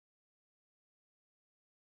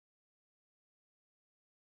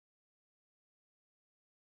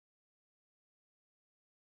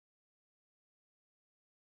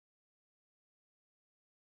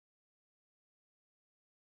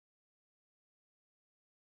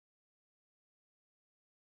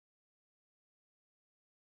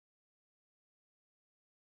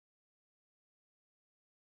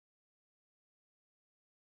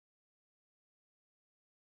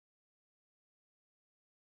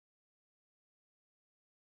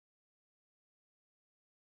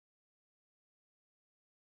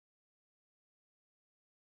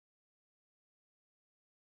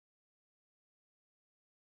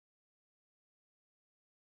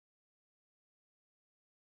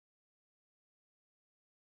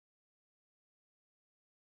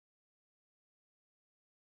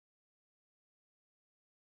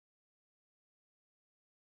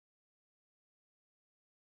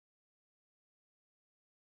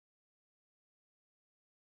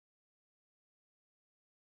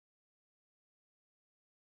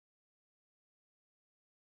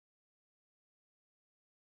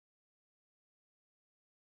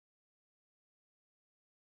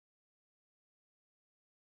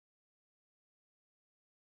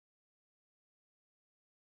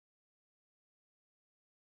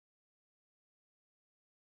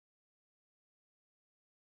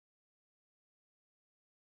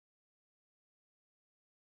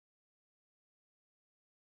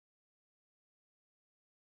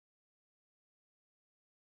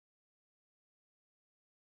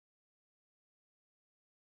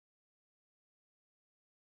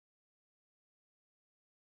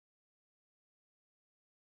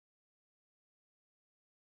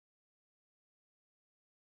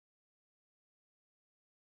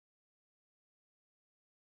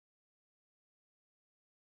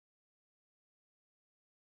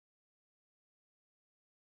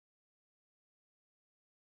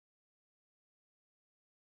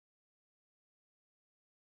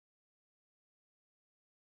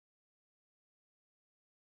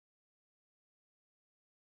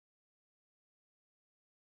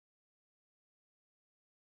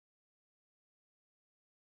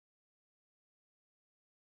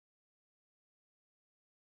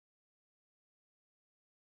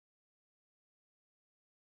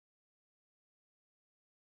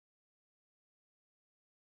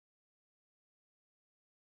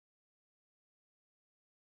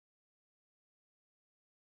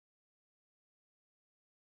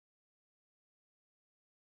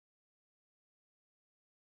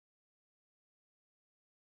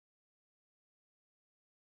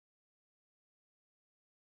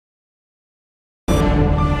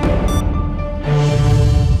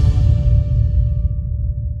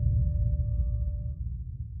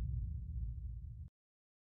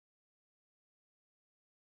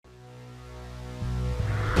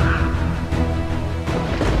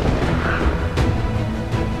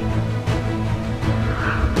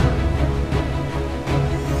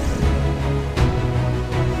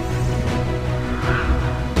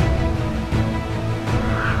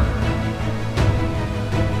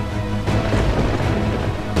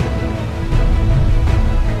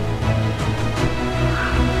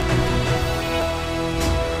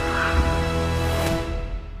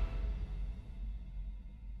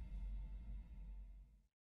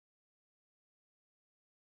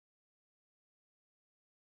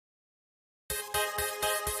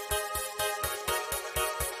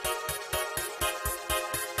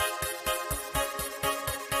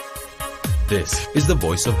This is the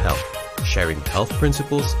Voice of Health, sharing health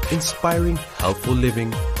principles, inspiring healthful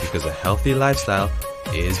living, because a healthy lifestyle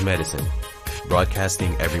is medicine.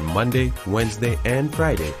 Broadcasting every Monday, Wednesday, and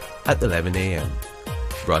Friday at 11 a.m.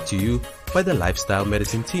 Brought to you by the Lifestyle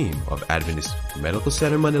Medicine team of Adventist Medical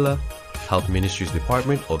Center Manila, Health Ministries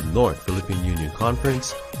Department of North Philippine Union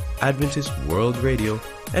Conference, Adventist World Radio,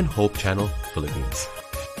 and Hope Channel Philippines.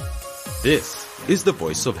 This is the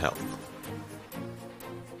Voice of Health.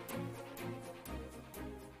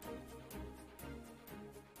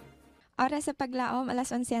 Oras sa paglaom,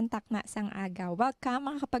 alas 11 takna sang aga. Welcome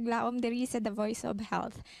mga kapaglaom diri sa The Voice of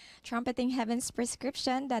Health. Trumpeting Heaven's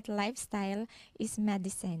prescription that lifestyle is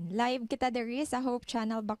medicine. Live kita diri sa Hope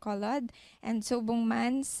Channel Bacolod and subong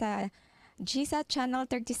man sa GSAT Channel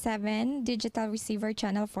 37, Digital Receiver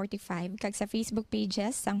Channel 45, kag sa Facebook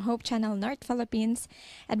pages sang Hope Channel North Philippines,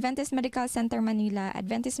 Adventist Medical Center Manila,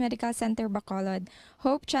 Adventist Medical Center Bacolod,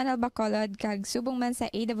 Hope Channel Bacolod, kag subong man sa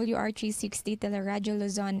AWR 360 Teleradyo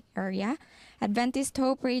Luzon area, Adventist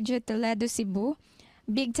Hope Radio Toledo Cebu,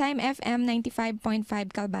 Big Time FM 95.5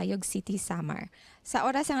 Calbayog City, Samar. Sa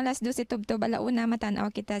oras ang alas 12 tubtob alauna matanaw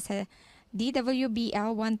kita sa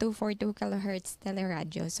DWBL 1242 kHz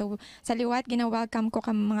Teleradyo. So, sa liwat, gina-welcome ko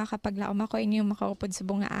mga kapaglaom. Ako inyong makaupod sa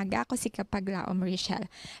bunga aga. Ako si kapaglaom Richelle.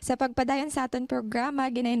 Sa pagpadayon sa aton programa,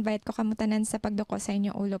 gina-invite ko kamutanan sa pagduko sa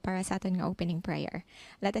inyong ulo para sa aton nga opening prayer.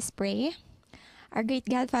 Let us pray. Our great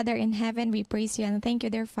God, Father in heaven, we praise you and thank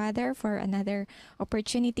you, dear Father, for another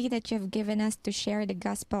opportunity that you have given us to share the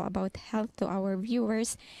gospel about health to our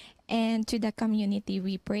viewers and to the community.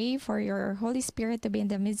 We pray for your Holy Spirit to be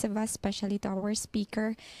in the midst of us, especially to our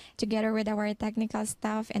speaker, together with our technical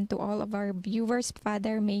staff, and to all of our viewers.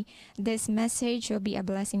 Father, may this message will be a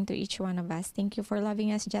blessing to each one of us. Thank you for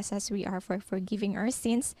loving us just as we are, for forgiving our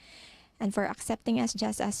sins, and for accepting us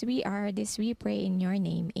just as we are. This we pray in your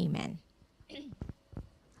name. Amen.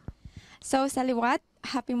 So, sa liwat,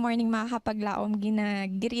 happy morning mga kapaglaom.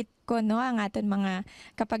 Ginagirit ko no ang aton mga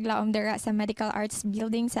kapaglaom dira sa Medical Arts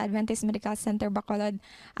Building sa Adventist Medical Center Bacolod.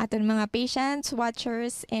 Aton mga patients,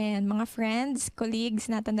 watchers, and mga friends,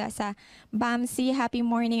 colleagues naton da sa BAMC. Happy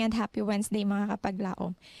morning and happy Wednesday mga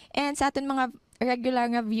kapaglaom. And sa aton mga regular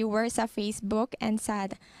nga viewers sa Facebook and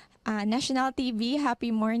sa National TV,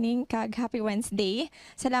 happy morning kag happy Wednesday.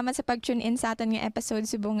 Salamat sa pag-tune in sa aton nga episode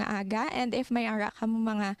subong nga aga. And if may ara ka mo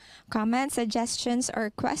mga comments, suggestions,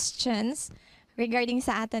 or questions regarding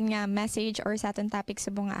sa aton nga message or sa aton topic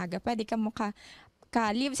subong nga aga, pwede ka mo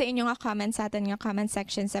ka-leave sa inyong nga comment sa aton nga comment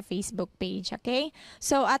section sa Facebook page, okay?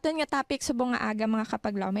 So, aton nga topic subong nga aga mga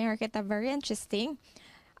kapaglaw, may kita very interesting.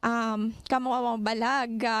 Kamo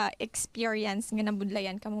balag experience nga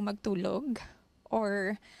nabudlayan kamo magtulog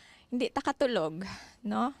or hindi takatulog,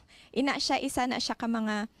 no? Isa na siya ka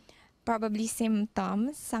mga probably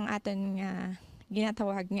symptoms sang aton nga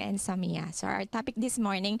ginatawag nga insomnia. So our topic this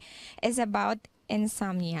morning is about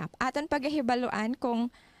insomnia. Aton paghibaluan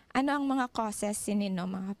kung ano ang mga causes sinino,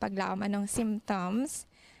 mga paglaom, anong symptoms,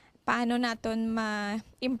 paano naton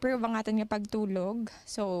ma-improve ang aton nga pagtulog.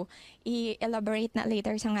 So i-elaborate na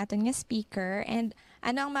later sa aton nga speaker, and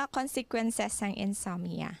ano ang mga consequences sang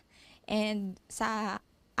insomnia. And sa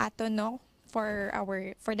ato no, for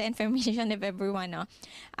the information of everyone, no,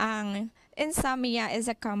 ang insomnia is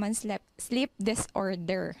a common sleep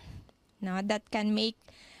disorder, no, that can make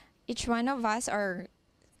each one of us or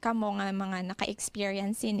kamo nga mga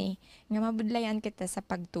naka-experience ini nga mabudlayan kita sa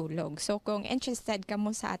pagtulog. So kung interested kamo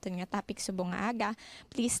sa aton nga topic subong nga aga,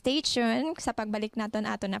 please stay tuned sa pagbalik naton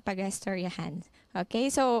ato na pag-istoryahan. Okay,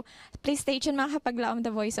 so please stay tuned mga kapaglaom. The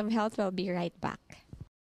Voice of Health will be right back.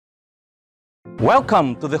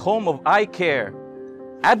 Welcome to the home of eye care,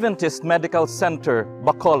 Adventist Medical Center,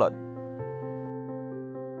 Bacolod.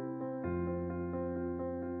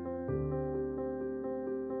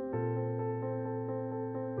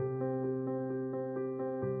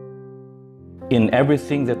 In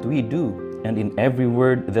everything that we do, and in every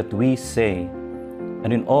word that we say,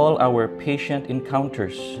 and in all our patient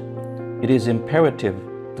encounters, it is imperative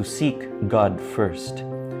to seek God first,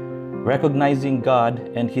 recognizing God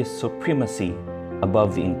and His supremacy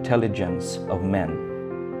above the intelligence of men.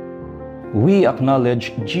 We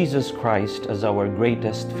acknowledge Jesus Christ as our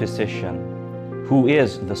greatest physician, who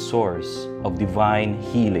is the source of divine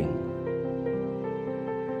healing.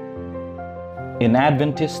 In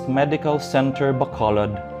Adventist Medical Center,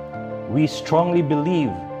 Bacolod, we strongly believe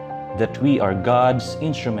that we are God's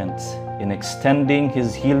instruments in extending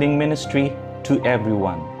His healing ministry to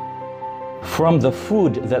everyone. From the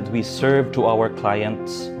food that we serve to our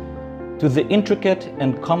clients, to the intricate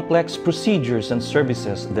and complex procedures and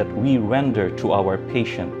services that we render to our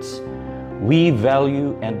patients. We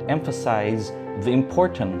value and emphasize the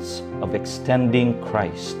importance of extending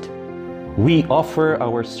Christ. We offer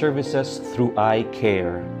our services through eye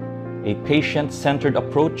care, a patient-centered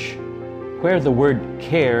approach where the word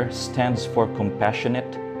care stands for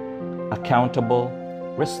compassionate, accountable,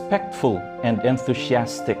 respectful, and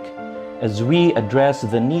enthusiastic as we address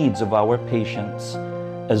the needs of our patients,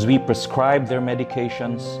 as we prescribe their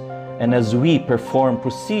medications, and as we perform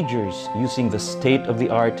procedures using the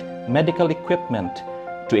state-of-the-art medical equipment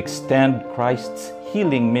to extend Christ's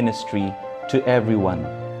healing ministry to everyone.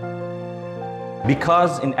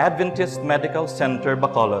 Because in Adventist Medical Center,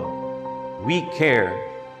 Bacolod, we care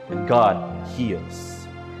and God heals.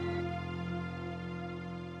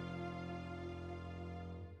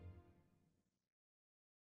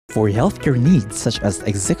 For healthcare needs such as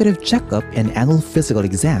executive checkup and annual physical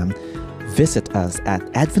exam, visit us at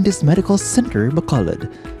Adventist Medical Center,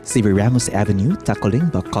 Bacolod, Xavier Ramos Avenue,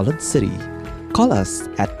 Tacoling, Bacolod City. Call us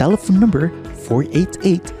at telephone number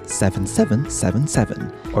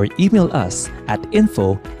 488-7777 or email us at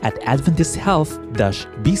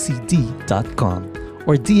info@adventisthealth-bcd.com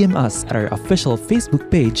or DM us at our official Facebook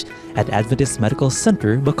page at Adventist Medical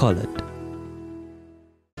Center, Bacolod.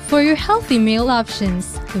 For your healthy meal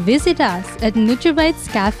options, visit us at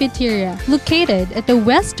Nutribites Cafeteria, located at the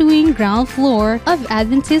West Wing ground floor of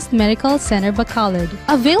Adventist Medical Center, Bacolod.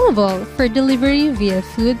 Available for delivery via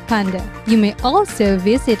Food Panda. You may also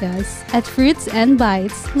visit us at Fruits and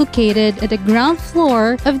Bites, located at the ground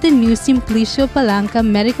floor of the new Simplicio Palanca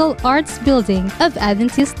Medical Arts Building of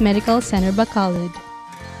Adventist Medical Center, Bacolod.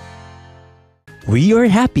 We are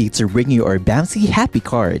happy to bring you our BAMC Happy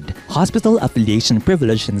Card, Hospital Affiliation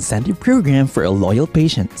Privilege Incentive Program for our loyal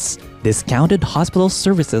patients. Discounted hospital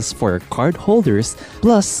services for our card holders,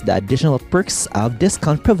 plus the additional perks of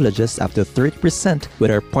discount privileges up to 30% with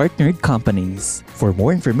our partnered companies. For more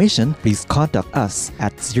information, please contact us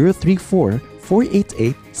at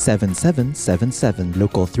 034-488-7777,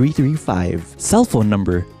 Local 335. Cell phone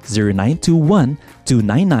number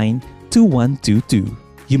 0921-299-2122.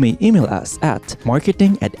 You may email us at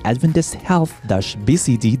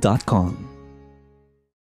marketing@adventisthealth-bcd.com.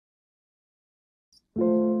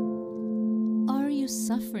 Are you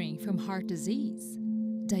suffering from heart disease,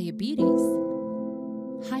 diabetes,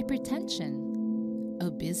 hypertension,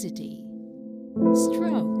 obesity,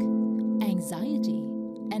 stroke, anxiety,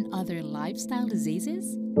 and other lifestyle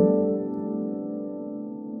diseases?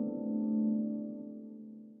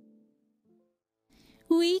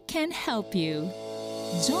 We can help you.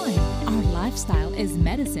 Join our Lifestyle is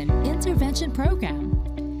Medicine intervention program.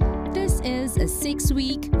 This is a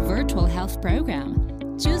 6-week virtual health program,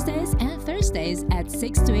 Tuesdays and Thursdays at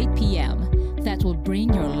 6 to 8 p.m. that will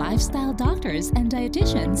bring your lifestyle doctors and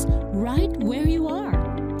dietitians right where you are.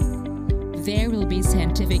 There will be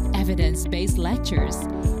scientific evidence-based lectures,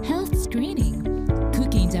 health screening,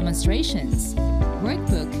 cooking demonstrations,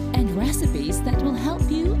 workbook, and recipes that will help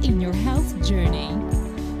you in your health journey.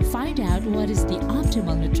 Find out what is the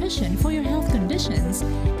optimal nutrition for your health conditions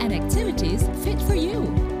and activities fit for you.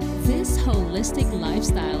 This holistic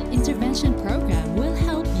lifestyle intervention program will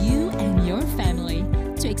help you and your family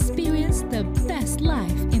to experience the best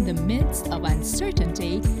life in the midst of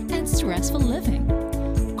uncertainty and stressful living.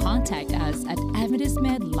 Contact us at Adventist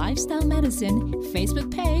Med Lifestyle Medicine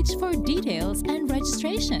Facebook page for details and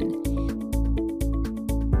registration.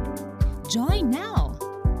 Join now!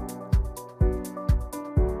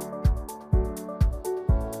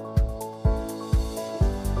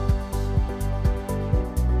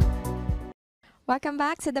 Welcome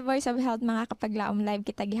back sa The Voice of Health, mga kapaglaom live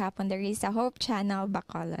kita gihapon diri sa Hope Channel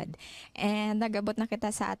Bacolod. And nagabot na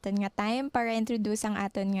kita sa aton nga time para introduce ang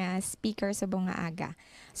aton nga speaker subong nga aga.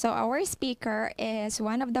 So our speaker is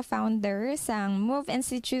one of the founders ng Move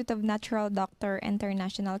Institute of Natural Doctor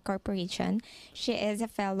International Corporation. She is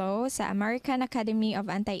a fellow sa American Academy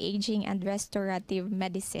of Anti-Aging and Restorative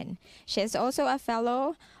Medicine. She is also a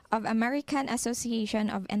fellow of American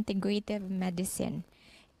Association of Integrative Medicine.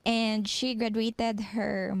 And she graduated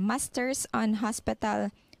her Master's on Hospital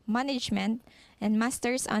Management and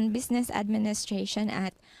Master's on Business Administration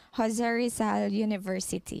at Jose Rizal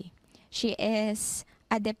University. She is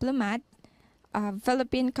a diplomat of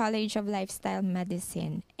Philippine College of Lifestyle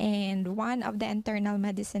Medicine and one of the internal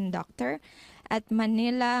medicine doctor at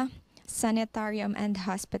Manila Sanitarium and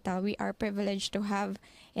Hospital. We are privileged to have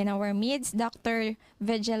in our midst Dr.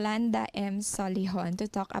 Vigilanda M. Solijon to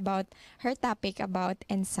talk about her topic about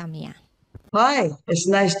insomnia. Hi, it's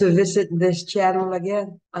nice to visit this channel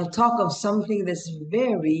again. I'll talk of something that's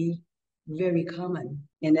very, very common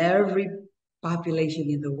in every population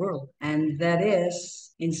in the world, and that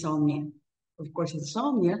is insomnia. Of course,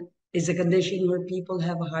 insomnia is a condition where people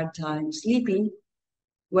have a hard time sleeping,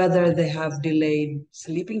 whether they have delayed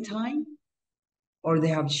sleeping time, or they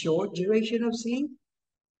have short duration of sleep,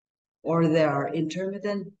 or there are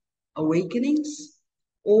intermittent awakenings,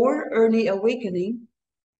 or early awakening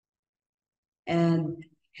and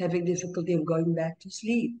having difficulty of going back to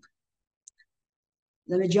sleep.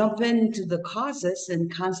 Let me jump into the causes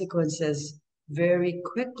and consequences very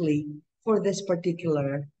quickly for this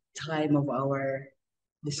particular time of our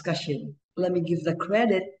discussion. Let me give the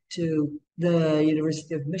credit to the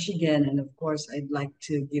University of Michigan, and of course, I'd like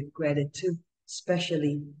to give credit to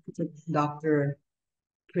especially to Dr.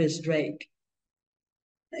 Chris Drake.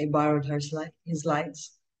 I borrowed his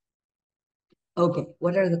slides. Okay,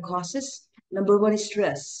 what are the causes? Number one is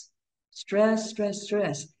stress. Stress.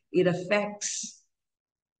 It affects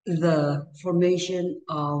the formation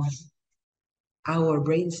of our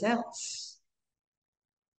brain cells,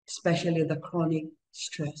 especially the chronic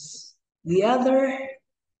stress. The other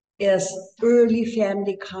is early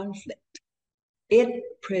family conflict. It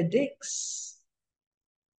predicts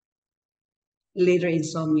later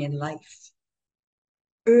insomnia in life.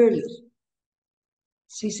 Early.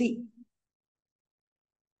 See,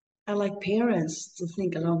 I like parents to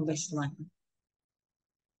think along this line.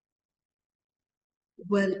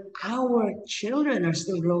 When our children are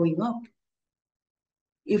still growing up,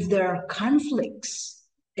 if there are conflicts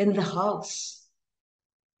in the house,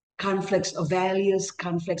 conflicts of values,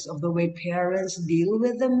 conflicts of the way parents deal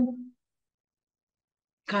with them,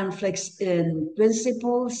 conflicts in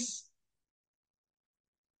principles,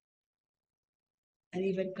 and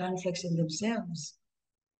even conflicts in themselves,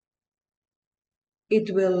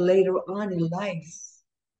 it will later on in life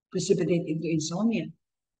precipitate into insomnia.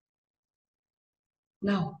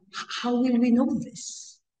 Now, how will we know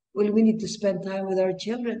this? Well, we need to spend time with our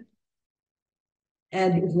children.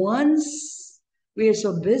 And once we are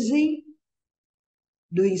so busy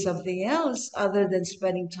doing something else other than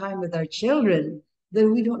spending time with our children,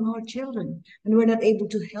 then we don't know our children and we're not able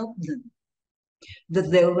to help them. That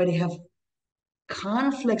they already have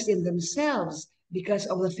conflicts in themselves because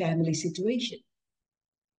of the family situation.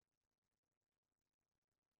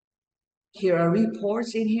 Here are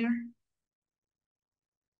reports in here.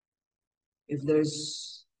 If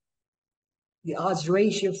there's the odds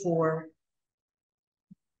ratio for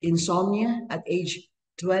insomnia at age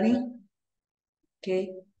 20,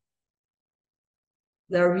 okay?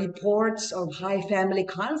 There are reports of high family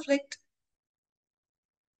conflict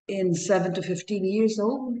in 7 to 15 years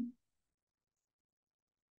old.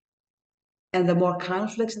 And the more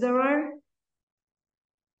conflicts there are,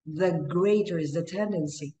 the greater is the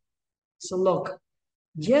tendency. So look,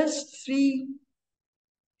 just 3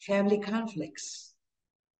 family conflicts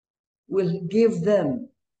will give them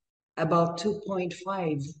about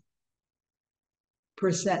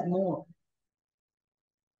 2.5% more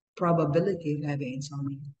probability of having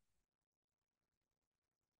insomnia.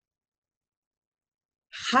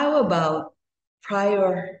 How about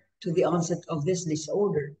prior to the onset of this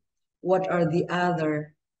disorder? What are the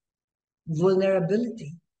other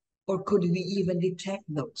vulnerability? Or could we even detect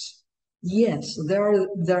those? Yes,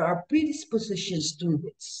 there are predispositions to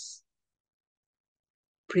this.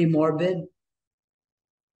 Premorbid,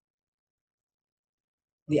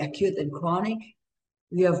 the acute and chronic,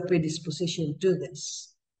 we have predisposition to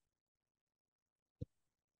this.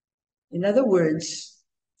 In other words,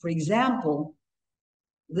 for example,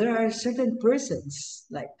 there are certain persons,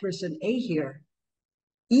 like person A here,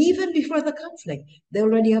 even before the conflict, they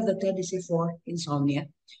already have the tendency for insomnia,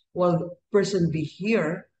 while person B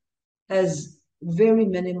here has very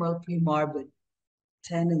minimal premorbid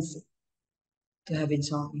tendency to have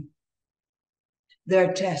insomnia. There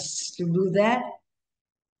are tests to do that,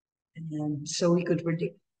 and so we could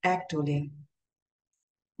predict actually.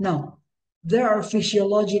 Now, there are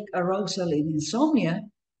physiologic arousal in insomnia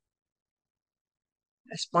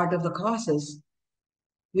as part of the causes.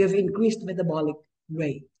 We have increased metabolic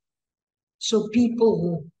rate. So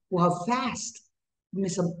people who have fast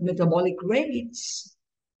metabolic rates,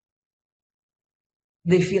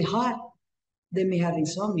 they feel hot, they may have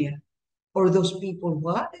insomnia. Or those people who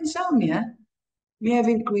have insomnia may have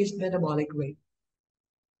increased metabolic rate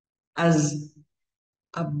as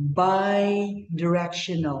a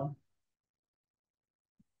bi-directional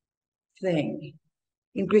thing.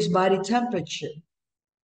 Increased body temperature,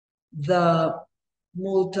 the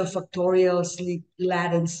multifactorial sleep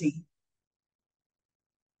latency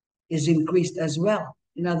is increased as well.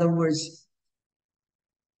 In other words,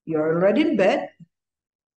 you're already in bed,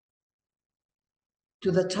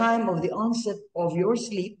 to the time of the onset of your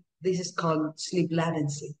sleep, this is called sleep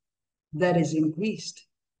latency. That is increased.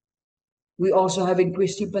 We also have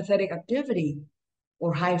increased sympathetic activity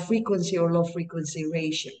or high frequency or low frequency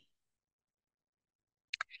ratio.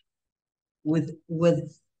 With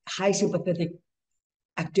high sympathetic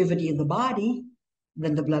activity in the body,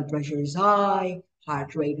 then the blood pressure is high,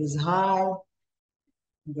 heart rate is high,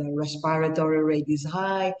 the respiratory rate is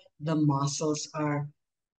high, the muscles are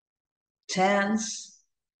tense.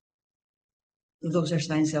 Those are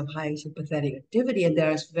signs of high sympathetic activity, and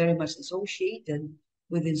they're very much associated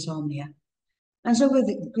with insomnia. And so with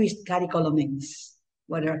increased catecholamines.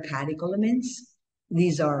 What are catecholamines?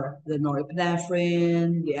 These are the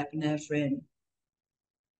norepinephrine, the epinephrine,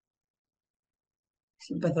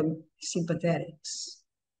 sympathetics.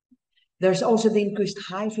 There's also the increased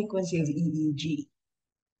high frequency of EEG.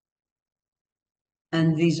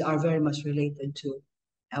 And these are very much related to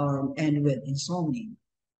our end with insomnia.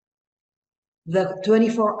 The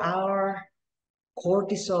 24-hour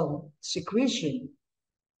cortisol secretion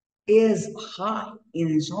is high in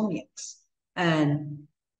insomniacs. And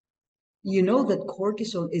you know that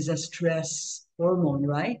cortisol is a stress hormone,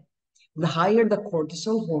 right? The higher the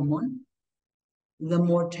cortisol hormone, the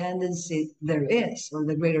more tendency there is, or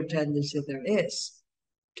the greater tendency there is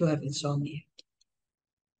to have insomnia.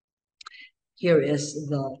 Here is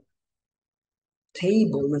the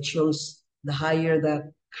table that shows the higher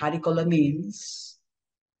the catecholamines,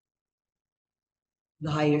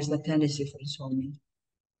 the higher is the tendency for insomnia.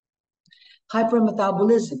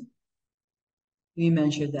 Hypermetabolism. We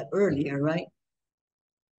mentioned that earlier, right?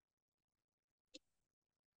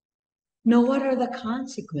 Now, what are the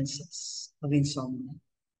consequences of insomnia?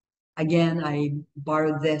 Again, I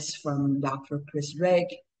borrowed this from Dr. Chris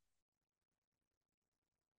Drake.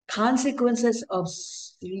 Consequences of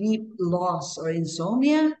sleep loss or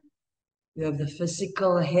insomnia. You have the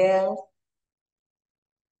physical health.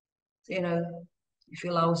 You know, you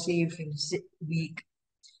feel lousy, you feel weak.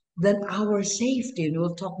 Then our safety, and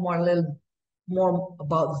we'll talk a little more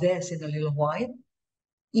about this in a little while.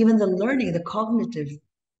 Even the learning, the cognitive.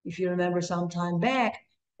 If you remember some time back,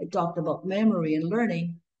 I talked about memory and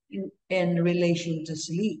learning in relation to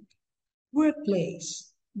sleep.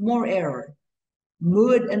 Workplace, more error.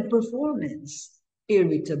 Mood and performance.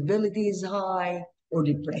 Irritability is high, or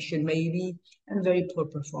depression maybe, and very poor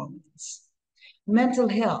performance. Mental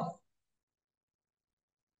health.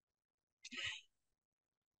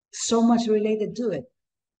 So much related to it.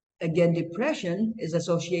 Again, depression is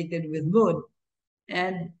associated with mood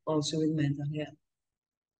and also with mental health.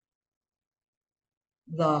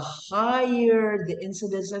 The higher the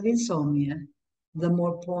incidence of insomnia, the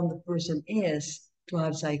more prone the person is to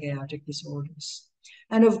have psychiatric disorders.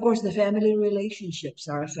 And of course, the family relationships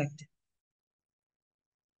are affected.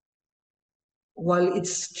 While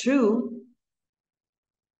it's true,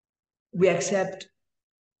 we accept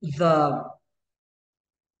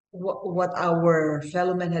what our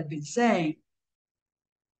fellow men had been saying,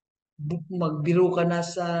 magbiro ka na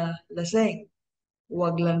sa laseng,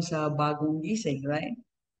 huwag lang sa bagong gising, right?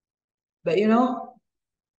 But you know,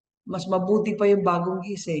 mas mabuti pa yung bagong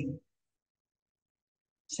gising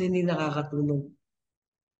kasi hindi nakakatulog.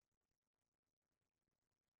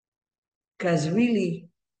 Because really,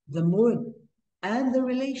 the mood and the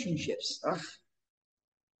relationships,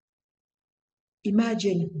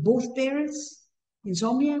 imagine both parents,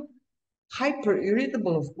 insomnia, hyper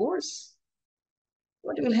irritable, of course.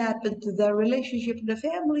 What will happen to the relationship in the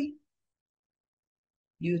family?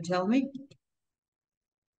 You tell me.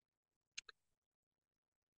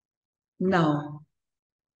 Now,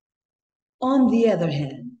 on the other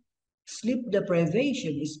hand, sleep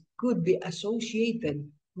deprivation could be associated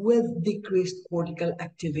with decreased cortical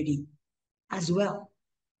activity as well.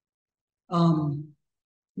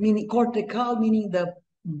 Meaning cortical, meaning the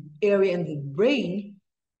area in the brain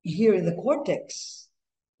here in the cortex,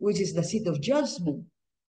 which is the seat of judgment,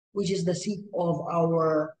 which is the seat of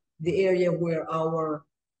the area where our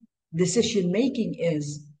decision-making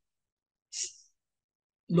is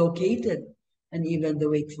located, and even the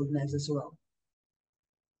wakefulness as well.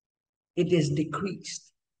 It is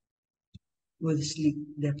decreased with sleep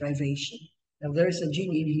deprivation. Now, there's a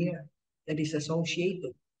gene in here that is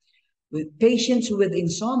associated with patients with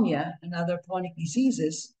insomnia and other chronic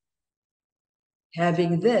diseases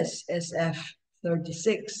having this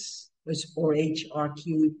SF36 or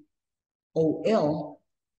HRQOL.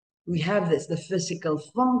 We have this, the physical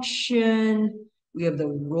function, we have the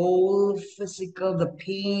role, physical, the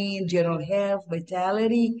pain, general health,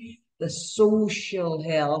 vitality, the social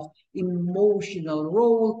health, emotional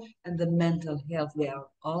role, and the mental health. They are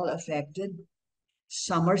all affected.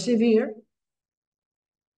 Some are severe,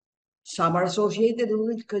 Some are associated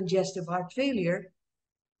with congestive heart failure,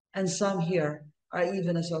 and some here are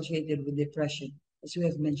even associated with depression, as we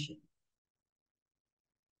have mentioned.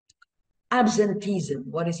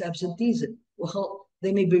 Absenteeism. What is absenteeism? Well,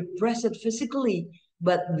 they may be present physically,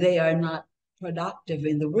 but they are not productive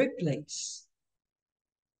in the workplace.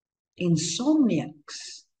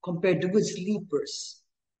 Insomniacs compared to good sleepers.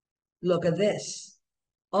 Look at this.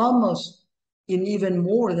 Almost in even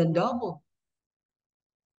more than double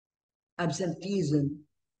absenteeism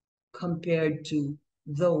compared to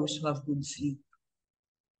those who have good sleep.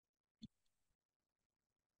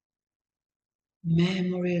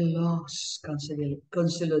 Memory loss,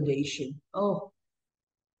 consolidation. Oh,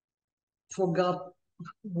 forgot.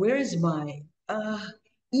 Where is my,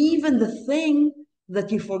 even the thing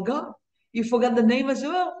that you forgot the name as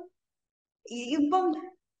well. Yung bang,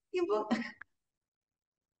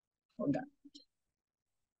 forgot.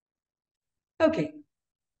 Okay.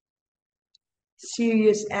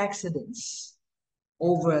 Serious accidents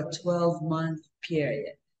over a 12-month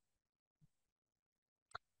period.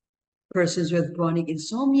 Persons with chronic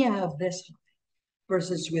insomnia have this.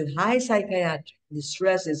 Persons with high psychiatric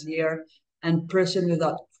distress is here, and person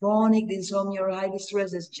without chronic insomnia or high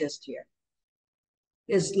distress is just here.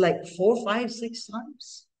 It's like 4, 5, 6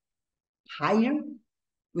 times higher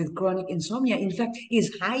with chronic insomnia. In fact,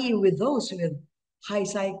 is higher with those with high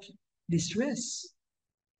psych distress.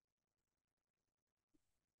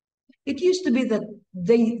 It used to be that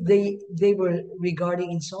they were regarding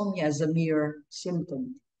insomnia as a mere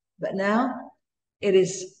symptom, but now it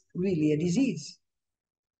is really a disease.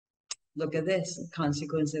 Look at this, the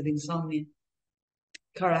consequence of insomnia.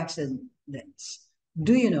 Car accidents.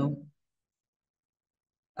 Do you know,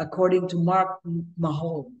 according to Mark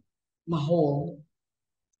Mahol,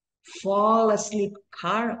 fall asleep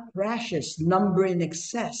car crashes number in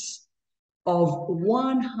excess of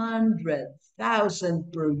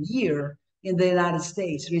 100,000 per year in the United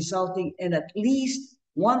States, resulting in at least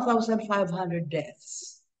 1,500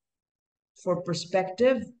 deaths. For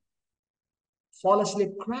perspective, fall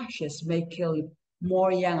asleep crashes may kill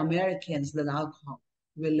more young Americans than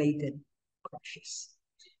alcohol-related crashes.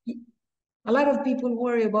 A lot of people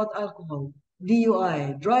worry about alcohol,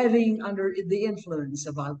 DUI, driving under the influence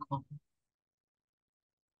of alcohol.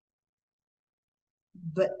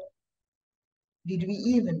 But did we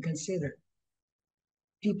even consider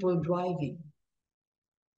people driving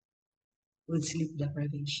with sleep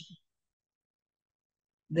deprivation?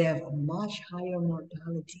 They have a much higher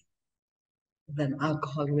mortality than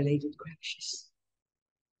alcohol-related crashes.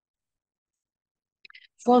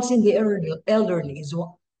 Falls in the elderly is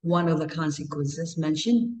one of the consequences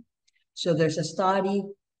mentioned. So there's a study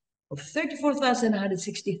of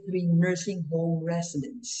 34,163 nursing home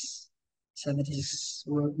residents. Some of these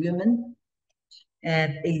were women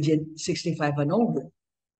and aged 65 and older.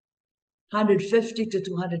 150 to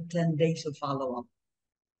 210 days of follow-up.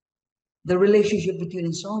 The relationship between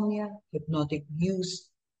insomnia, hypnotic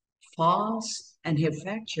use, falls, and hip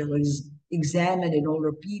fracture was examined in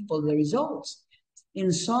older people. The results: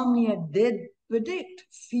 insomnia did predict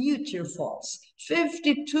future falls,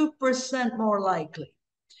 52% more likely.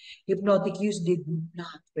 Hypnotic use did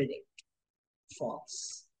not predict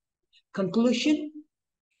falls. Conclusion: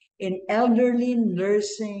 in elderly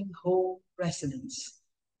nursing home residents,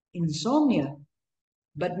 insomnia,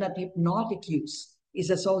 but not hypnotic use, is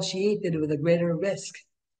associated with a greater risk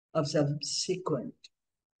of subsequent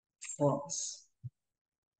falls.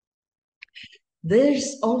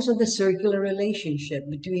 There's also the circular relationship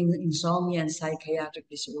between insomnia and psychiatric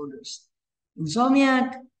disorders.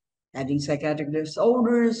 Insomniac having psychiatric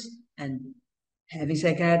disorders and having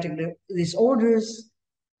psychiatric disorders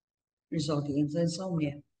resulting in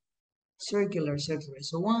insomnia. Circular.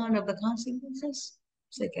 So one of the consequences,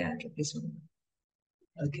 psychiatric disorder.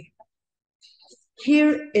 Okay.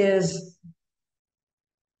 Here is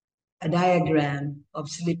a diagram of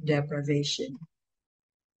sleep deprivation.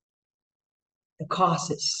 The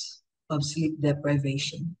causes of sleep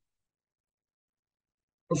deprivation.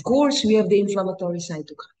 Of course, we have the inflammatory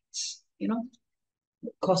cytokines,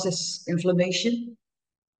 causes inflammation,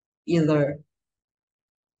 either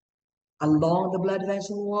along the blood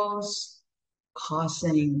vessel walls,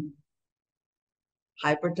 causing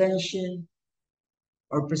hypertension,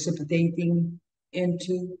 or precipitating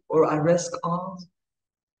into or a risk of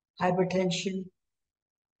hypertension,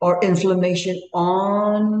 or inflammation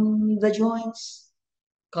on the joints,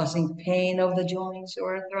 causing pain of the joints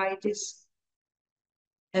or arthritis,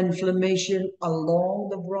 inflammation along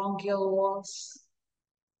the bronchial walls,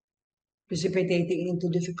 precipitating into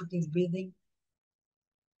difficulty breathing.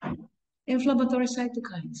 Inflammatory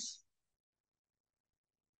cytokines.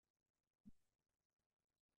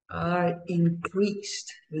 are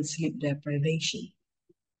increased with sleep deprivation.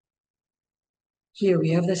 Here we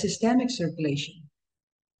have the systemic circulation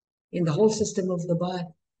in the whole system of the body.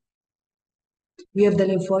 We have the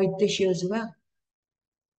lymphoid tissue as well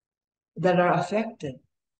that are affected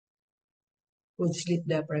with sleep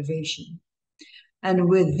deprivation. And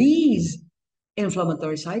with these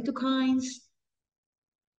inflammatory cytokines,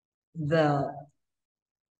 the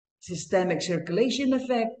systemic circulation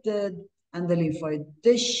affected, and the lymphoid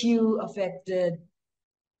tissue affected,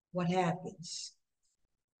 what happens?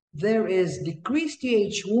 There is decreased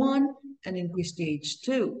TH1 and increased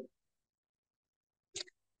TH2.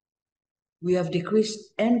 We have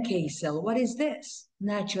decreased NK cell. What is this?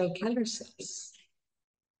 Natural killer cells.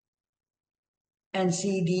 And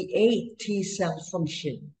CD8 T cell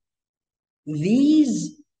function.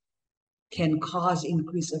 These can cause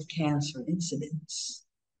increase of cancer incidence.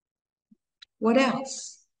 What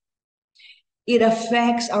else? It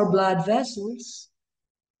affects our blood vessels.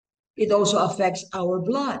 It also affects our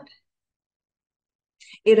blood.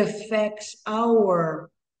 It affects our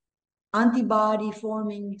antibody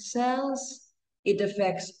forming cells. It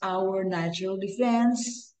affects our natural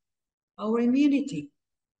defense, our immunity.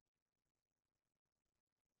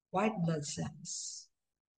 White blood cells.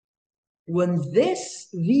 When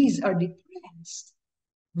these are depressed,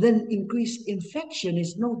 then increased infection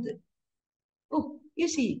is noted. Oh, you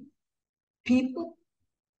see, people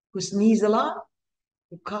who sneeze a lot,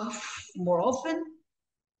 who cough more often,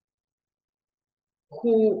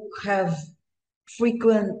 who have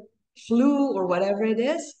frequent flu or whatever it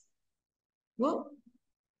is, well,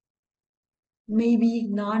 maybe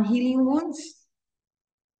non-healing wounds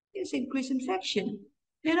is increased infection.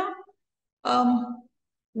 You know,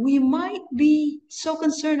 we might be so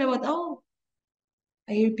concerned about, oh,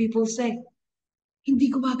 I hear people say,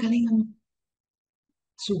 hindi gumagaling ang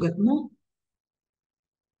sugat mo.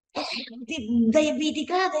 Diabetic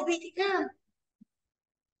ka.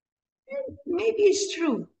 Maybe it's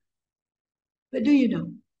true. But do you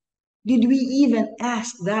know, did we even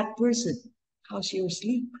ask that person, how's your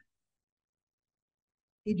sleep?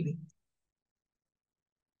 Did we?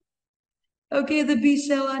 Okay, the B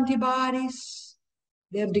cell antibodies,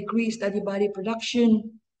 they have decreased antibody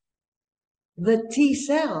production. The T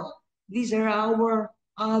cell, these are our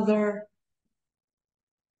other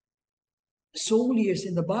soldiers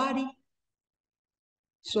in the body.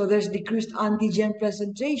 So there's decreased antigen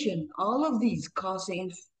presentation. All of these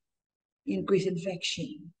causing increased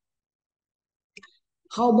infection.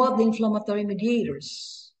 How about the inflammatory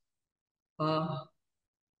mediators?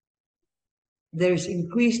 There's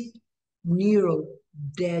increased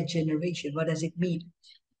neurodegeneration. What does it mean?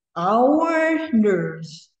 Our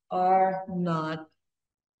nerves are not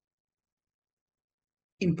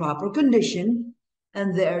in proper condition,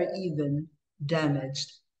 and they are even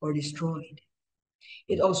damaged or destroyed.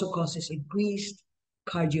 It also causes increased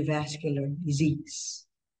cardiovascular disease.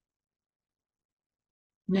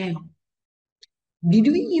 Now, did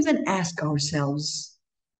we even ask ourselves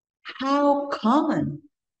how common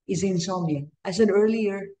is insomnia? I said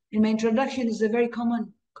earlier in my introduction, it's a very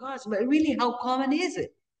common cause, but really, how common is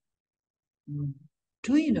it?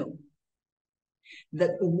 Do you know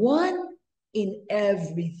that 1 in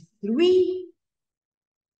every 3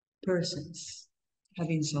 persons have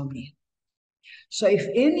insomnia? So if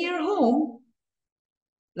in your home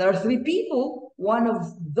there are 3 people, 1 of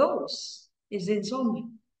those is insomnia.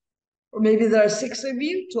 Or maybe there are 6 of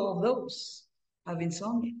you, 2 of those have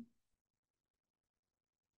insomnia.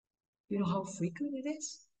 You know how frequent it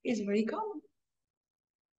is? It's very common.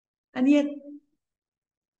 And yet,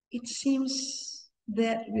 it seems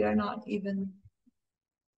that we are not even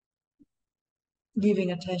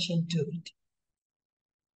giving attention to it.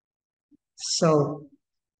 So,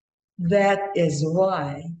 that is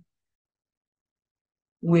why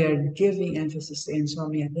we're giving emphasis to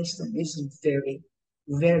insomnia. This one is very,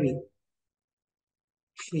 very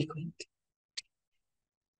frequent.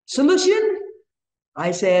 Solution?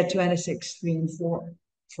 Isaiah 26, 3 and 4.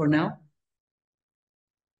 For now,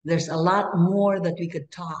 there's a lot more that we could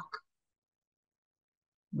talk.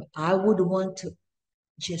 But I would want to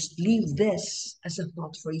just leave this as a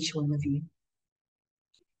thought for each one of you.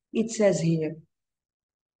 It says here,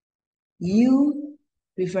 you,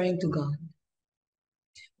 referring to God,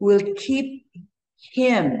 will keep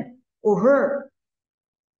him or her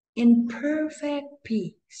in perfect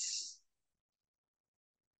peace.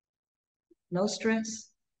 No stress,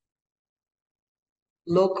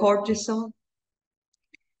 low cortisol,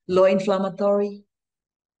 low inflammatory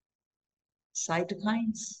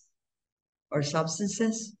cytokines or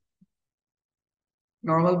substances,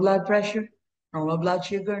 normal blood pressure, normal blood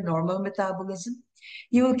sugar, normal metabolism.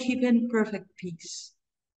 You will keep in perfect peace.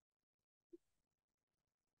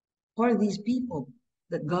 Who are these people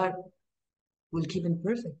that God will keep in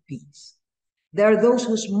perfect peace? There are those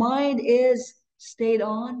whose mind is stayed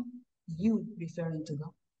on you referring to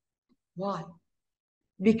God. Why?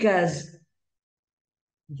 Because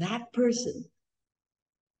that person,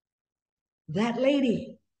 that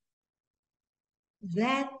lady,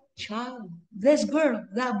 that child, this girl,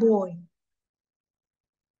 that boy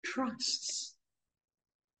trusts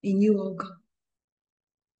in you, oh God.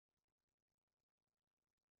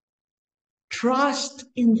 Trust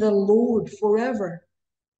in the Lord forever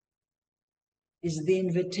is the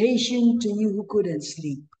invitation to you who couldn't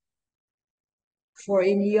sleep. For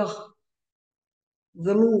in Yah,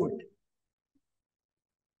 the Lord,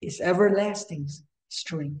 is everlasting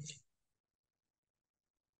strength.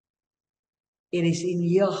 It is in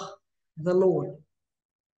Yah, the Lord,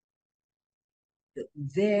 that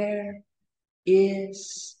there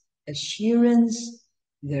is assurance,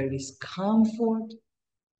 there is comfort,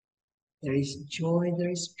 there is joy,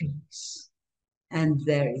 there is peace. And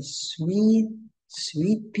there is sweet,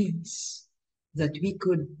 sweet peace that we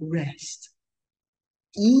could rest,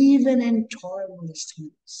 even in tumultuous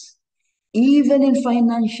times, even in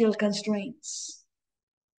financial constraints,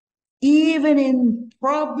 even in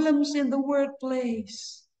problems in the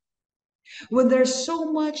workplace, when there's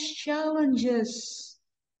so much challenges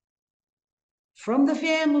from the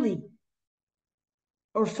family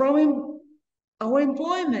or from our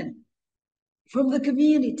employment, from the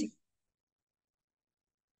community,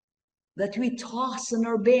 that we toss in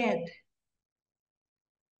our bed.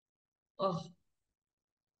 Oh,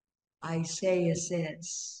 Isaiah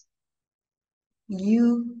says,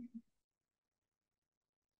 you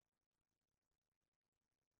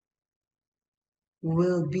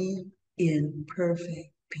will be in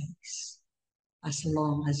perfect peace as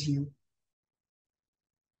long as you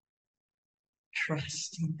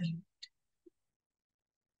trust in the Lord.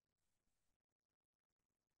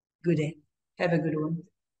 Good day. Have a good one.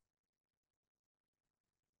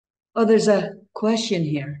 Oh, there's a question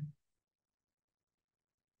here.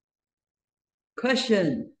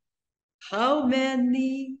 Question. How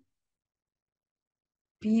many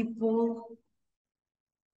people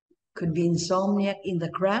could be insomniac in the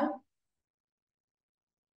crowd?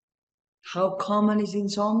 How common is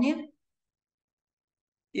insomnia?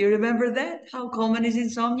 You remember that? How common is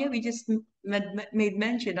insomnia? We just made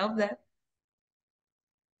mention of that.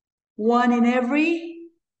 1 in every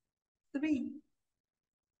 3.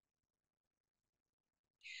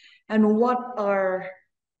 And what are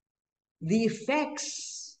the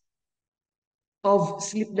effects of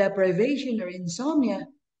sleep deprivation or insomnia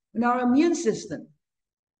in our immune system?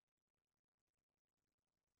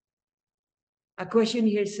 A question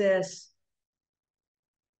here says,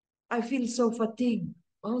 I feel so fatigued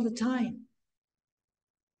all the time.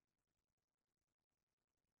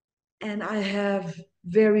 And I have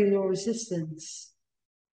very low resistance.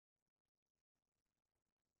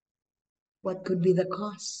 What could be the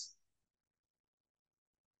cause?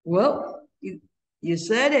 Well, you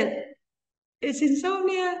said it. It's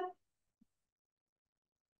insomnia.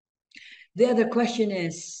 The other question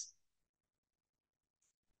is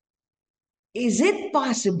it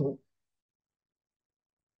possible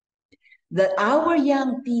that our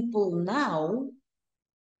young people now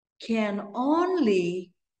can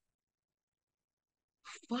only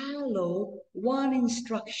follow one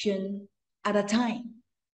instruction at a time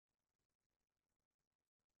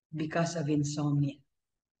because of insomnia?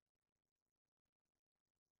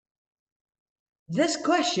 This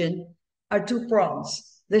question are 2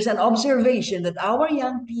 prongs. There's an observation that our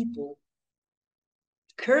young people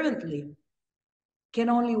currently can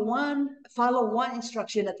only follow one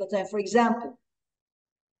instruction at a time. For example,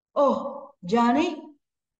 oh, Johnny,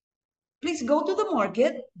 please go to the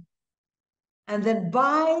market and then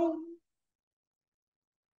buy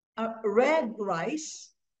a red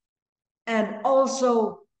rice and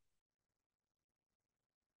also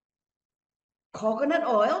coconut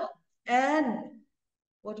oil. And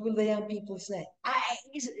what will the young people say? Ay,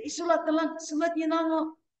 isulat na lang, sulat niyo na nga.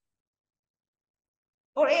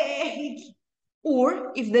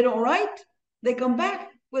 Or if they don't write, they come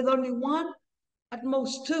back with only 1, at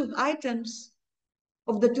most 2 items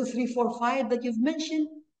of the 2, 3, 4, 5 that you've mentioned.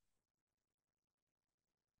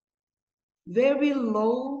 Very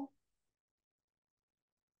low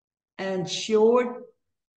and short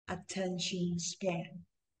attention span.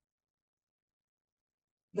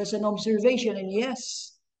 There's an observation, and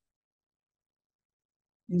yes,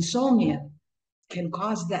 insomnia can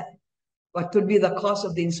cause that. What could be the cause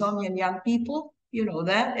of the insomnia in young people? You know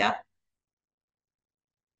that, yeah?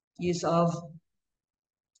 use of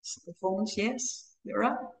phones, yes, you're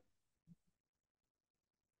right.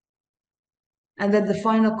 And then the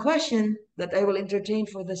final question that I will entertain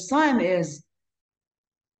for this time is,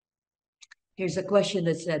 here's a question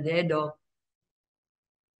that said, hey, Doc,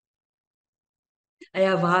 I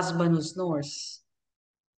have a husband who snores.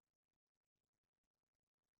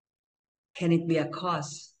 Can it be a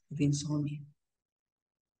cause of insomnia?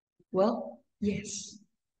 Well, yes.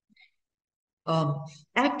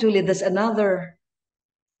 Actually, there's another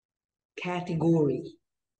category.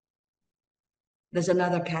 There's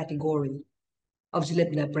another category of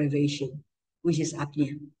sleep deprivation, which is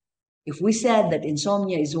apnea. If we said that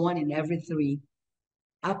insomnia is 1 in every 3,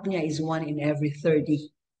 apnea is 1 in every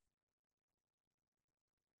 30.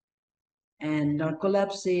 And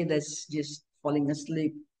narcolepsy, that's just falling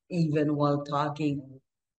asleep even while talking,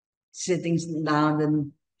 sitting down,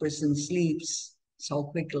 then person sleeps so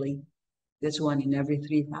quickly. That's 1 in every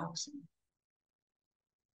 3,000.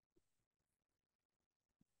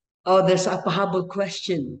 Oh, there's a pahabol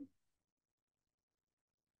question.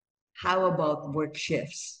 How about work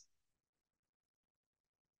shifts?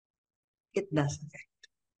 It does affect.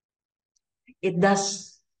 It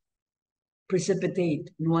does precipitate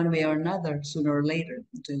in one way or another, sooner or later,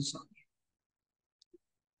 into insomnia.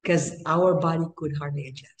 Because our body could hardly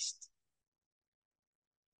adjust.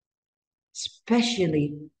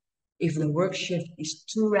 Especially if the work shift is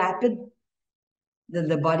too rapid, then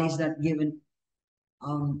the body is not given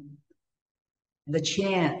the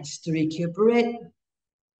chance to recuperate,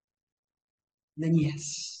 then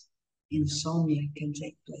yes, insomnia can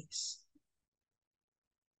take place.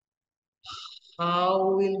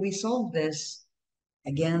 How will we solve this?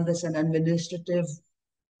 Again, there's an administrative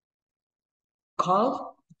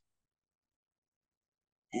call,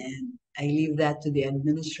 and I leave that to the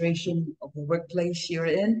administration of the workplace you're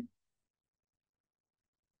in.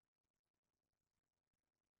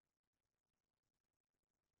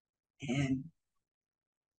 And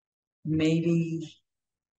maybe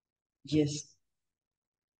just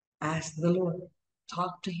ask the Lord,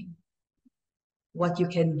 talk to Him, what you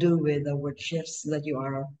can do with the work shifts that you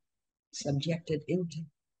are subjected into.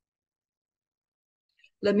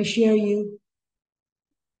 Let me share you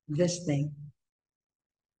this thing.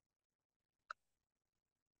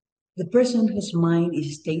 The person whose mind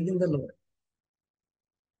is stayed in the Lord.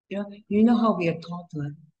 You know how we are taught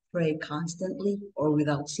to pray constantly or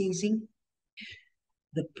without ceasing?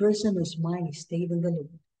 The person whose mind is stayed in the Lord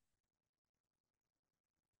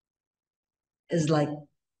is like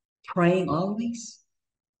praying always,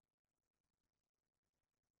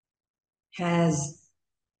 has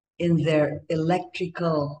in their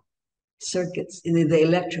electrical circuits, in the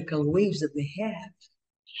electrical waves that they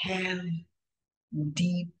have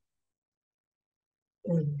deep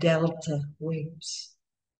or delta waves,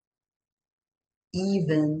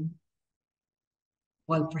 even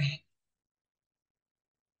while praying.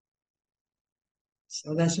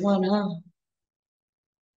 So that's one, huh?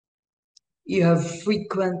 You have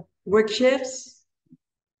frequent work shifts,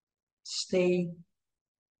 stay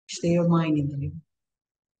your mind in the Lord.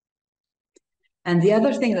 And the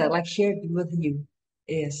other thing that I'd like shared with you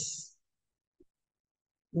is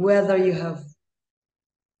whether you have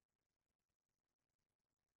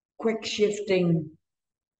quick shifting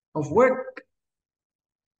of work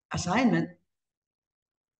assignment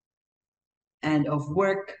and of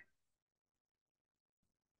work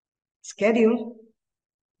schedule,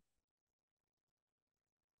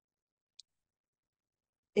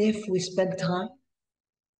 if we spend time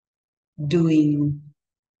doing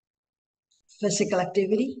physical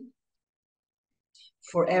activity,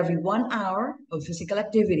 for every 1 hour of physical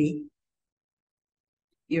activity,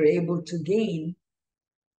 you're able to gain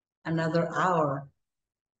another hour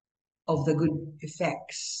of the good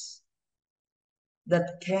effects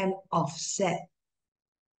that can offset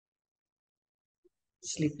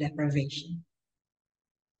sleep deprivation.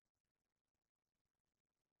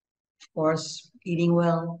 Of course, eating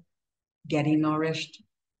well, getting nourished,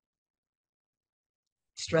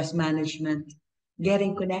 stress management,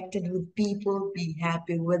 getting connected with people, being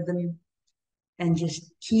happy with them, and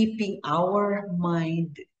just keeping our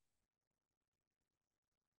mind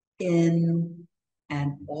in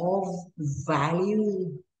and all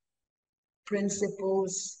value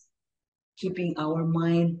principles, keeping our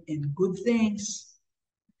mind in good things,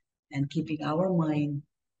 and keeping our mind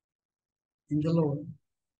in the Lord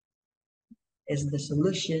is the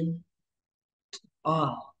solution to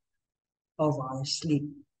all of our sleep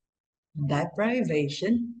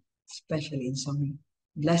deprivation, especially insomnia.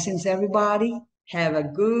 Blessings, everybody. Have a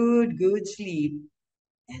good sleep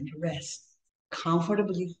and rest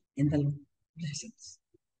comfortably in the Lord. Blessings.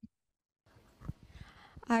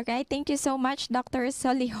 Alright, thank you so much Dr.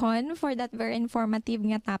 Solijon for that very informative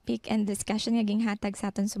nga topic and discussion nga ginhatag sa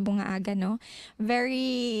aton subong nga aga no.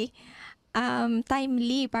 Very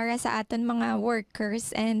timely para sa aton mga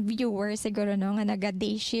workers and viewers siguro no nga naga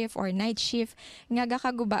day shift or night shift nga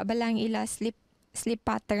gakaguba ba lang ila sleep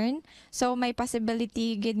pattern. So may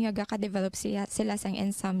possibility gid nga gaka-develop sila sang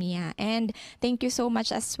insomnia. And thank you so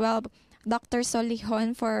much as well Dr.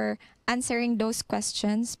 Solijon for answering those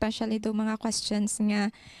questions, especially do mga questions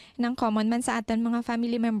nga nang common man sa aton mga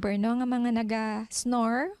family member no nga mga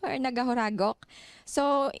naga-snore or nagahuragok.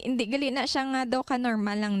 So hindi gali na siya nga do ka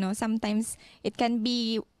normal lang no. Sometimes it can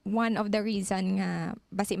be one of the reason nga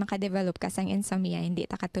basi maka-develop ka sang insomnia, hindi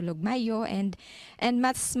ta katulog mayo and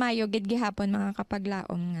mas mayo gid gihapon mga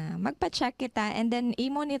kapaglaom nga magpa-check kita and then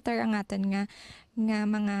i-monitor ang aton nga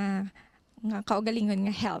mga nga kaugalingon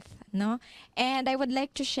nga health no. And I would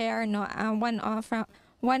like to share no one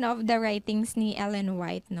of the writings ni Ellen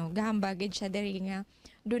White no, gahambagid siya diri nga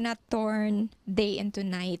do not turn day into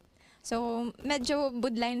night. So medyo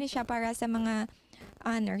budlay ni siya para sa mga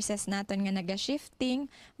nurses naton nga naga-shifting,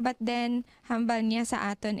 but then hambal niya sa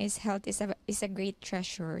aton is health is a great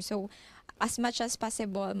treasure. So as much as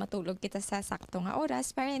possible matulog kita sa sakto nga oras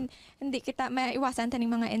para hindi kita maiwasan taning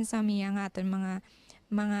mga insomnia nga aton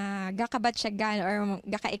mga gakabatsyagan or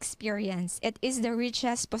gaka-experience. It is the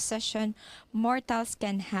richest possession mortals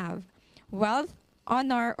can have. Wealth,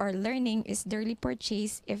 honor, or learning is dearly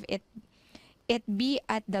purchased if it be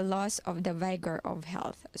at the loss of the vigor of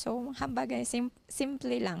health. So, hambagay,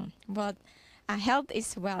 simple lang. But health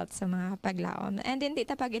is wealth sa mga paglaom. And hindi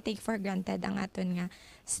ta pag-take for granted ang aton nga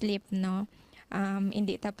sleep, no?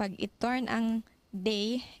 Hindi ta pag-turn ang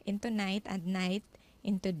day into night and night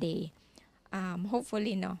into day.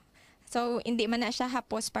 Hopefully no. So hindi man na siya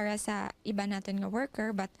hapos para sa iba natin nga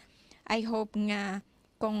worker, but I hope nga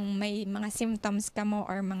kung may mga symptoms ka mo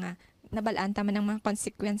or mga nabalaan ta man ng mga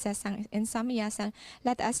consequences ng insomnia,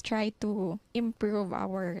 let us try to improve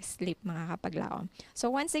our sleep mga kapaglaom.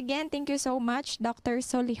 So once again, thank you so much Dr.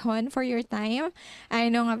 Solijon for your time.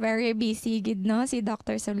 I know nga very busy gid no si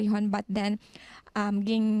Dr. Solijon, but then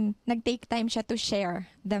nag-take time siya to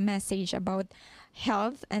share the message about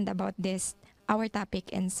health and about this our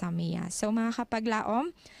topic insomnia. So mga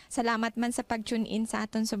kapaglaom, salamat man sa pag-tune in sa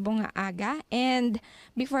aton subong nga aga. And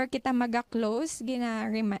before kita maga-close,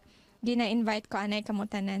 gina-invite ko anay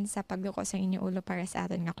kamutanan sa pagduko sa inyong ulo para sa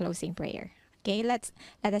aton nga closing prayer. Okay, let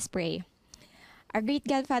us pray. Our great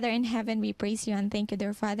God, Father in heaven, we praise you and thank you,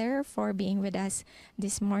 dear Father, for being with us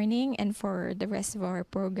this morning and for the rest of our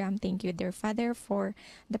program. Thank you, dear Father, for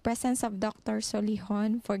the presence of Dr.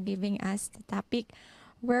 Solijon, for giving us the topic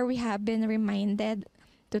where we have been reminded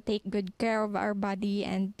to take good care of our body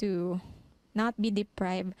and to not be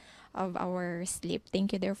deprived of our sleep.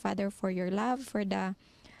 Thank you, dear Father, for your love, for the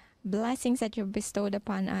blessings that you've bestowed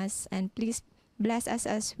upon us, and please bless us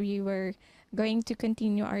as we were going to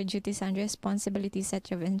continue our duties and responsibilities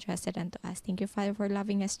that you've entrusted unto us. Thank you, Father, for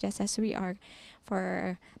loving us just as we are,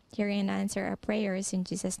 for hearing and answer our prayers. In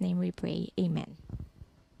Jesus' name we pray. Amen.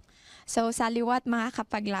 So, sa liwat mga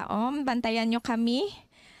kapaglaom, bantayan nyo kami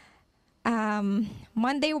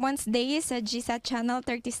Monday, Wednesday sa GSAT Channel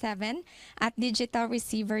 37 at Digital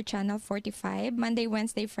Receiver Channel 45. Monday,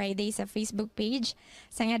 Wednesday, Friday sa Facebook page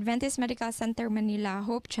sa Adventist Medical Center Manila,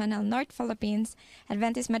 Hope Channel North Philippines,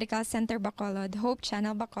 Adventist Medical Center Bacolod, Hope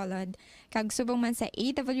Channel Bacolod, kag subong man sa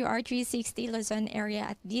AWR 360 Luzon area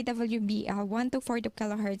at DWBL 1242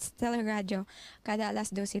 kHz Teleradio kada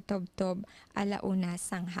alas 12 tubtob alauna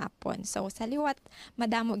sang hapon. So sa liwat,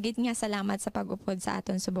 madamo gid nga salamat sa pag-upod sa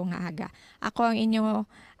aton subong nga aga. Ako ang inyo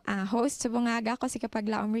host subong nga aga, ko si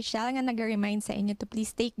Kapaglaom Richelle nga nag-remind sa inyo to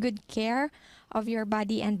please take good care of your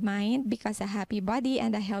body and mind because a happy body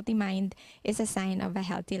and a healthy mind is a sign of a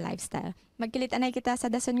healthy lifestyle. Magkilit-anay kita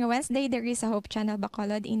sa dason nga Wednesday diri sa Hope Channel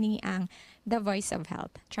Bacolod, ini ang The Voice of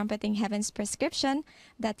Health, trumpeting heaven's prescription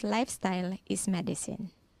that lifestyle is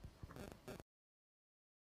medicine.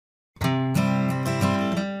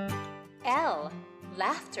 L.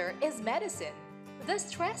 Laughter is medicine, the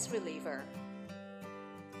stress reliever.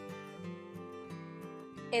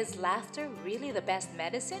 Is laughter really the best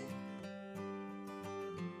medicine?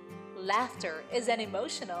 Laughter is an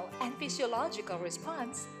emotional and physiological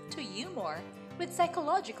response to humor with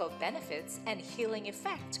psychological benefits and healing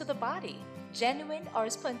effect to the body. Genuine or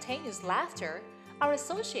spontaneous laughter are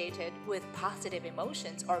associated with positive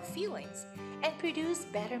emotions or feelings and produce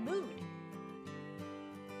better mood.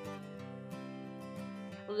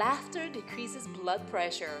 Laughter decreases blood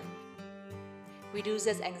pressure,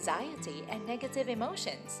 reduces anxiety and negative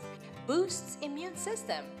emotions, boosts immune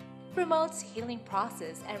system, promotes healing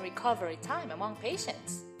process and recovery time among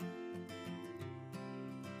patients.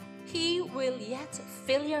 He will yet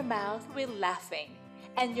fill your mouth with laughing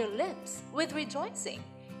and your lips with rejoicing.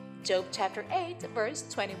 Job chapter 8, verse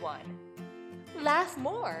 21. Laugh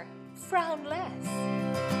more, frown less.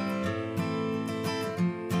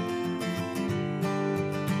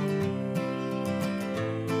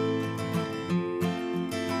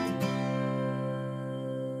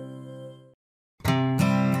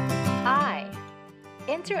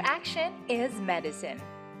 Interaction is medicine,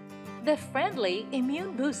 the friendly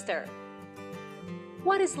immune booster.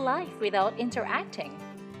 What is life without interacting?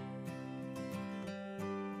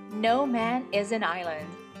 No man is an island.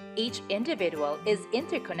 Each individual is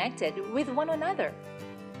interconnected with one another.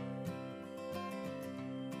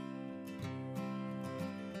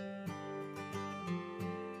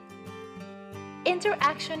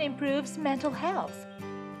 Interaction improves mental health,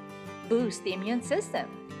 boosts the immune system,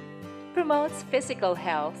 promotes physical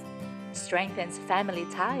health, strengthens family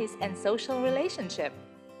ties and social relationship,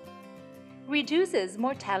 reduces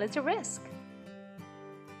mortality risk.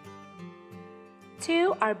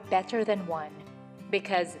 Two are better than one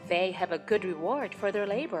because they have a good reward for their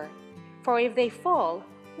labor. For if they fall,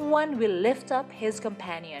 one will lift up his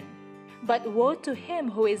companion. But woe to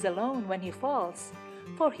him who is alone when he falls,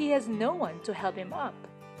 for he has no one to help him up.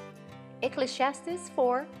 Ecclesiastes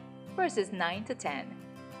 4, verses 9 to 10.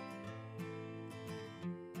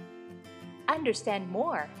 Understand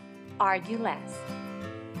more, argue less.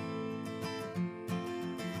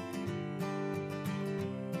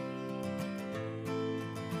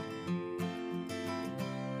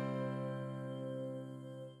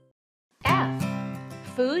 F.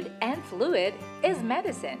 Food and fluid is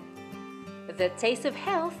medicine, the taste of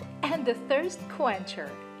health and the thirst quencher.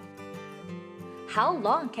 How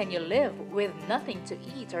long can you live with nothing to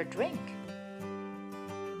eat or drink?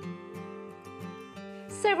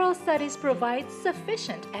 Several studies provide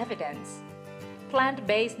sufficient evidence.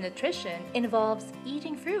 Plant-based nutrition involves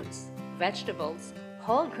eating fruits, vegetables,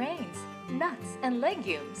 whole grains, nuts, and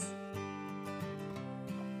legumes.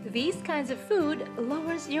 These kinds of food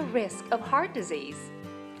lowers your risk of heart disease,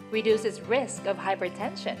 reduces risk of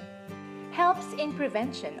hypertension, helps in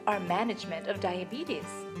prevention or management of diabetes,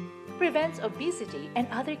 prevents obesity and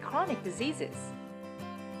other chronic diseases.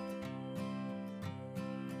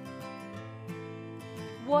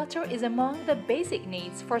 Water is among the basic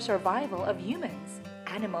needs for survival of humans,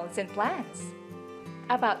 animals, and plants.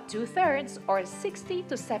 About 2/3 or 60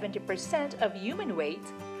 to 70% of human weight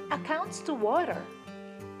accounts to water.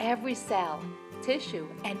 Every cell, tissue,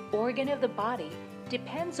 and organ of the body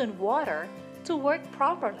depends on water to work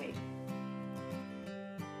properly.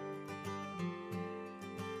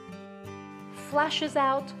 Flushes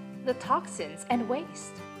out the toxins and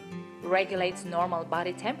waste, regulates normal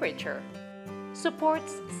body temperature,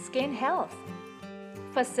 supports skin health,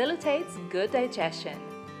 facilitates good digestion,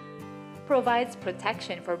 provides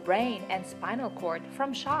protection for brain and spinal cord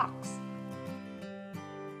from shocks.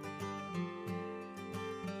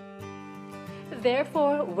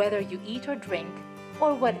 Therefore, whether you eat or drink,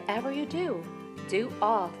 or whatever you do, do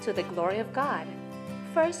all to the glory of God.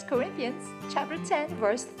 1 Corinthians chapter 10,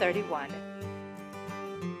 verse 31.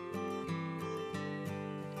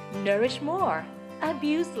 Nourish more,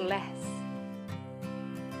 abuse less.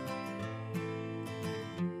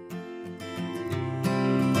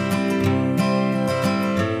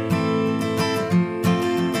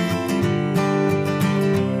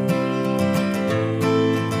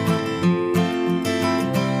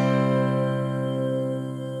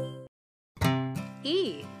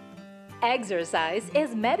 E. Exercise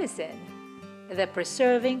is medicine, the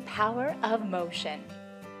preserving power of motion.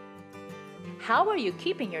 How are you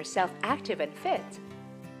keeping yourself active and fit?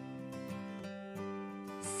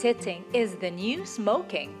 Sitting is the new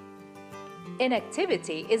smoking.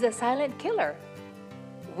 Inactivity is a silent killer.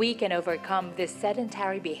 We can overcome this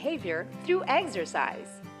sedentary behavior through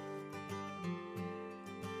exercise.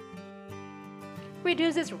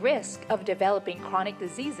 Reduces risk of developing chronic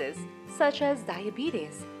diseases such as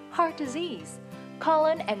diabetes, heart disease,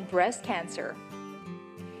 colon and breast cancer.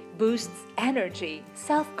 Boosts energy,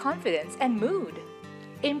 self-confidence, and mood.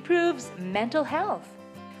 Improves mental health.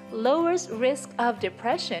 Lowers risk of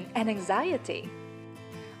depression and anxiety.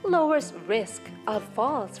 Lowers risk of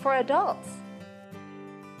falls for adults.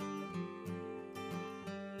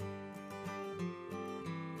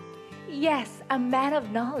 Yes, a man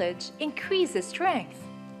of knowledge increases strength.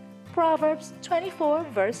 Proverbs 24,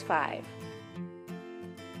 verse 5.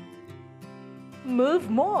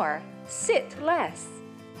 Move more, sit less.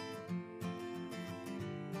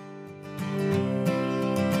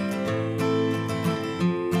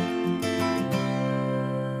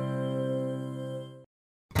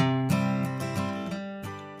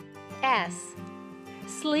 S.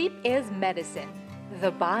 Sleep is medicine,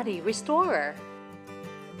 the body restorer.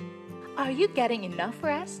 Are you getting enough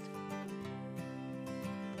rest?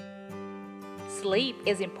 Sleep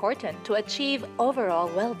is important to achieve overall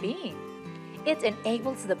well-being. It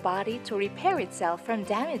enables the body to repair itself from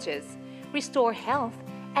damages, restore health,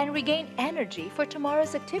 and regain energy for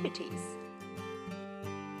tomorrow's activities.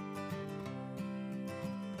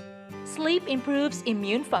 Sleep improves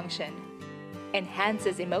immune function,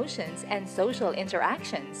 enhances emotions and social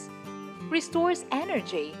interactions, restores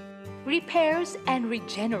energy, repairs and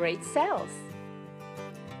regenerates cells.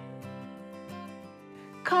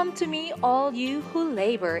 Come to me, all you who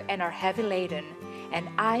labor and are heavy laden, and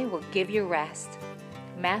I will give you rest.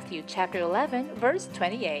 Matthew chapter 11, verse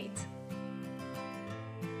 28.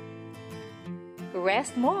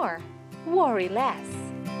 Rest more, worry less.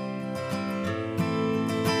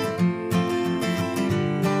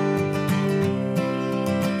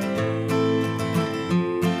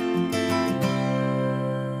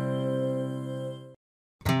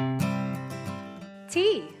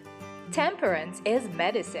 T. Temperance is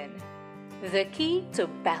medicine, the key to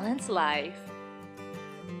balanced life.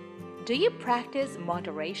 Do you practice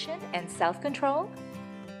moderation and self-control?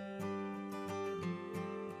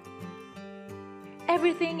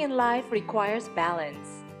 Everything in life requires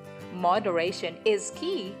balance. Moderation is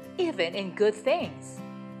key even in good things.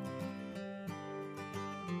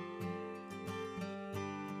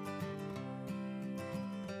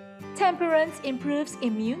 Temperance improves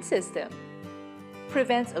immune system,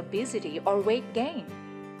 prevents obesity or weight gain,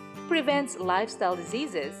 prevents lifestyle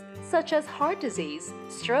diseases such as heart disease,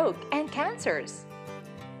 stroke, and cancers.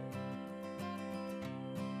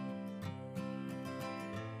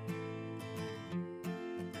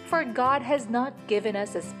 For God has not given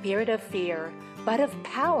us a spirit of fear, but of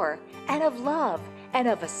power and of love and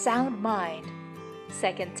of a sound mind.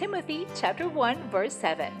 2 Timothy chapter 1, verse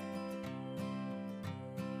 7.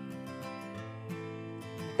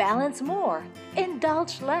 Balance more,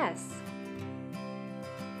 indulge less.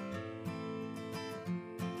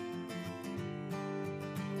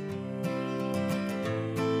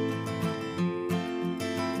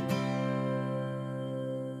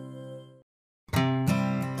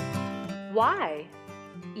 Why?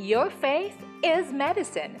 Your faith is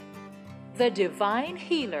medicine, the divine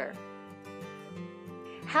healer.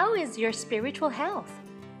 How is your spiritual health?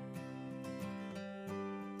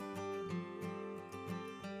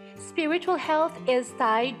 Spiritual health is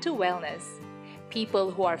tied to wellness. People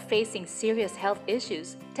who are facing serious health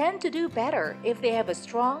issues tend to do better if they have a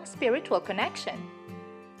strong spiritual connection.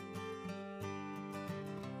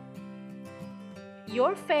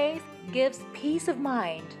 Your faith gives peace of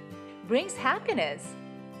mind, brings happiness,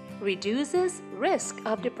 reduces risk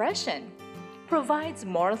of depression, provides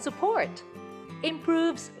moral support,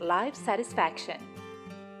 improves life satisfaction.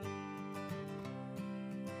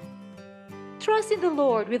 Trust in the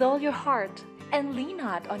Lord with all your heart and lean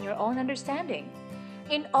not on your own understanding.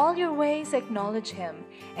 In all your ways acknowledge Him,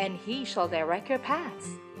 and He shall direct your paths.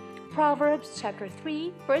 Proverbs chapter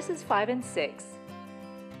 3, verses 5 and 6.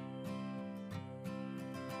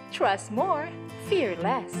 Trust more, fear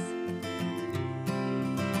less.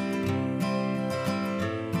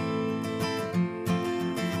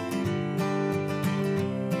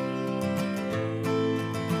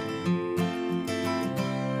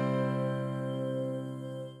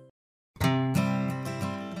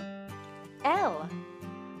 L.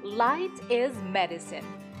 Light is medicine,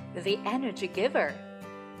 the energy giver.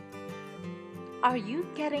 Are you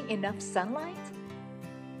getting enough sunlight?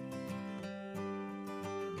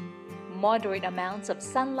 Moderate amounts of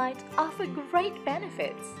sunlight offer great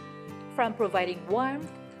benefits, from providing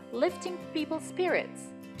warmth, lifting people's spirits,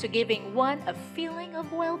 to giving one a feeling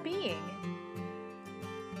of well-being.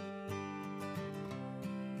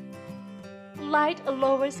 Light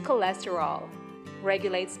lowers cholesterol,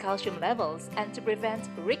 regulates calcium levels and to prevent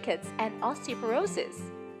rickets and osteoporosis,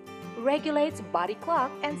 regulates body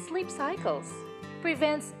clock and sleep cycles,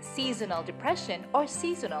 prevents seasonal depression or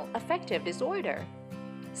seasonal affective disorder,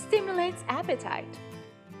 stimulates appetite.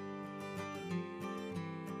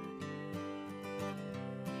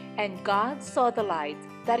 And God saw the light,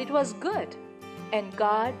 that it was good, and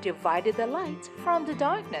God divided the light from the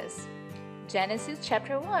darkness. Genesis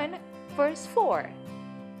chapter 1, verse 4.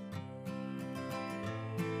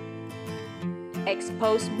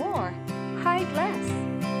 Expose more, hide less.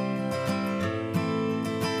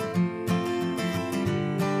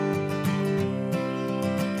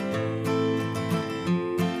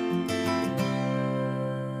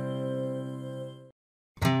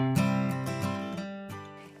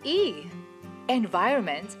 E.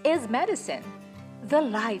 Environment is medicine, the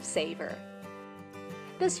lifesaver.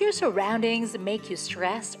 Does your surroundings make you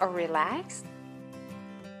stressed or relaxed?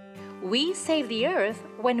 We save the earth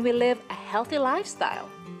when we live a healthy lifestyle.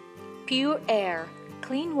 Pure air,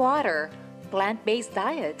 clean water, plant-based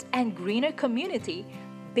diet, and greener community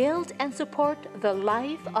build and support the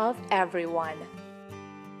life of everyone.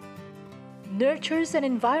 Nurtures an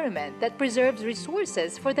environment that preserves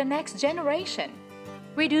resources for the next generation,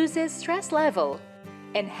 reduces stress level,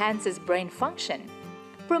 enhances brain function,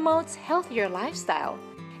 promotes healthier lifestyle,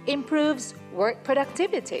 improves work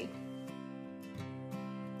productivity.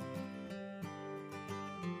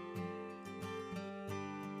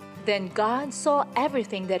 Then God saw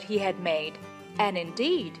everything that He had made, and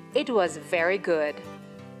indeed it was very good.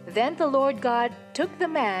 Then the Lord God took the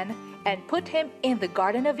man and put him in the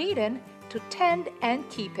Garden of Eden to tend and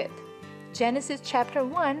keep it. Genesis chapter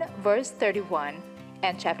 1 verse 31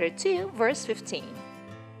 and chapter 2 verse 15.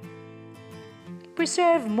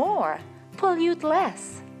 Preserve more, pollute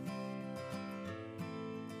less.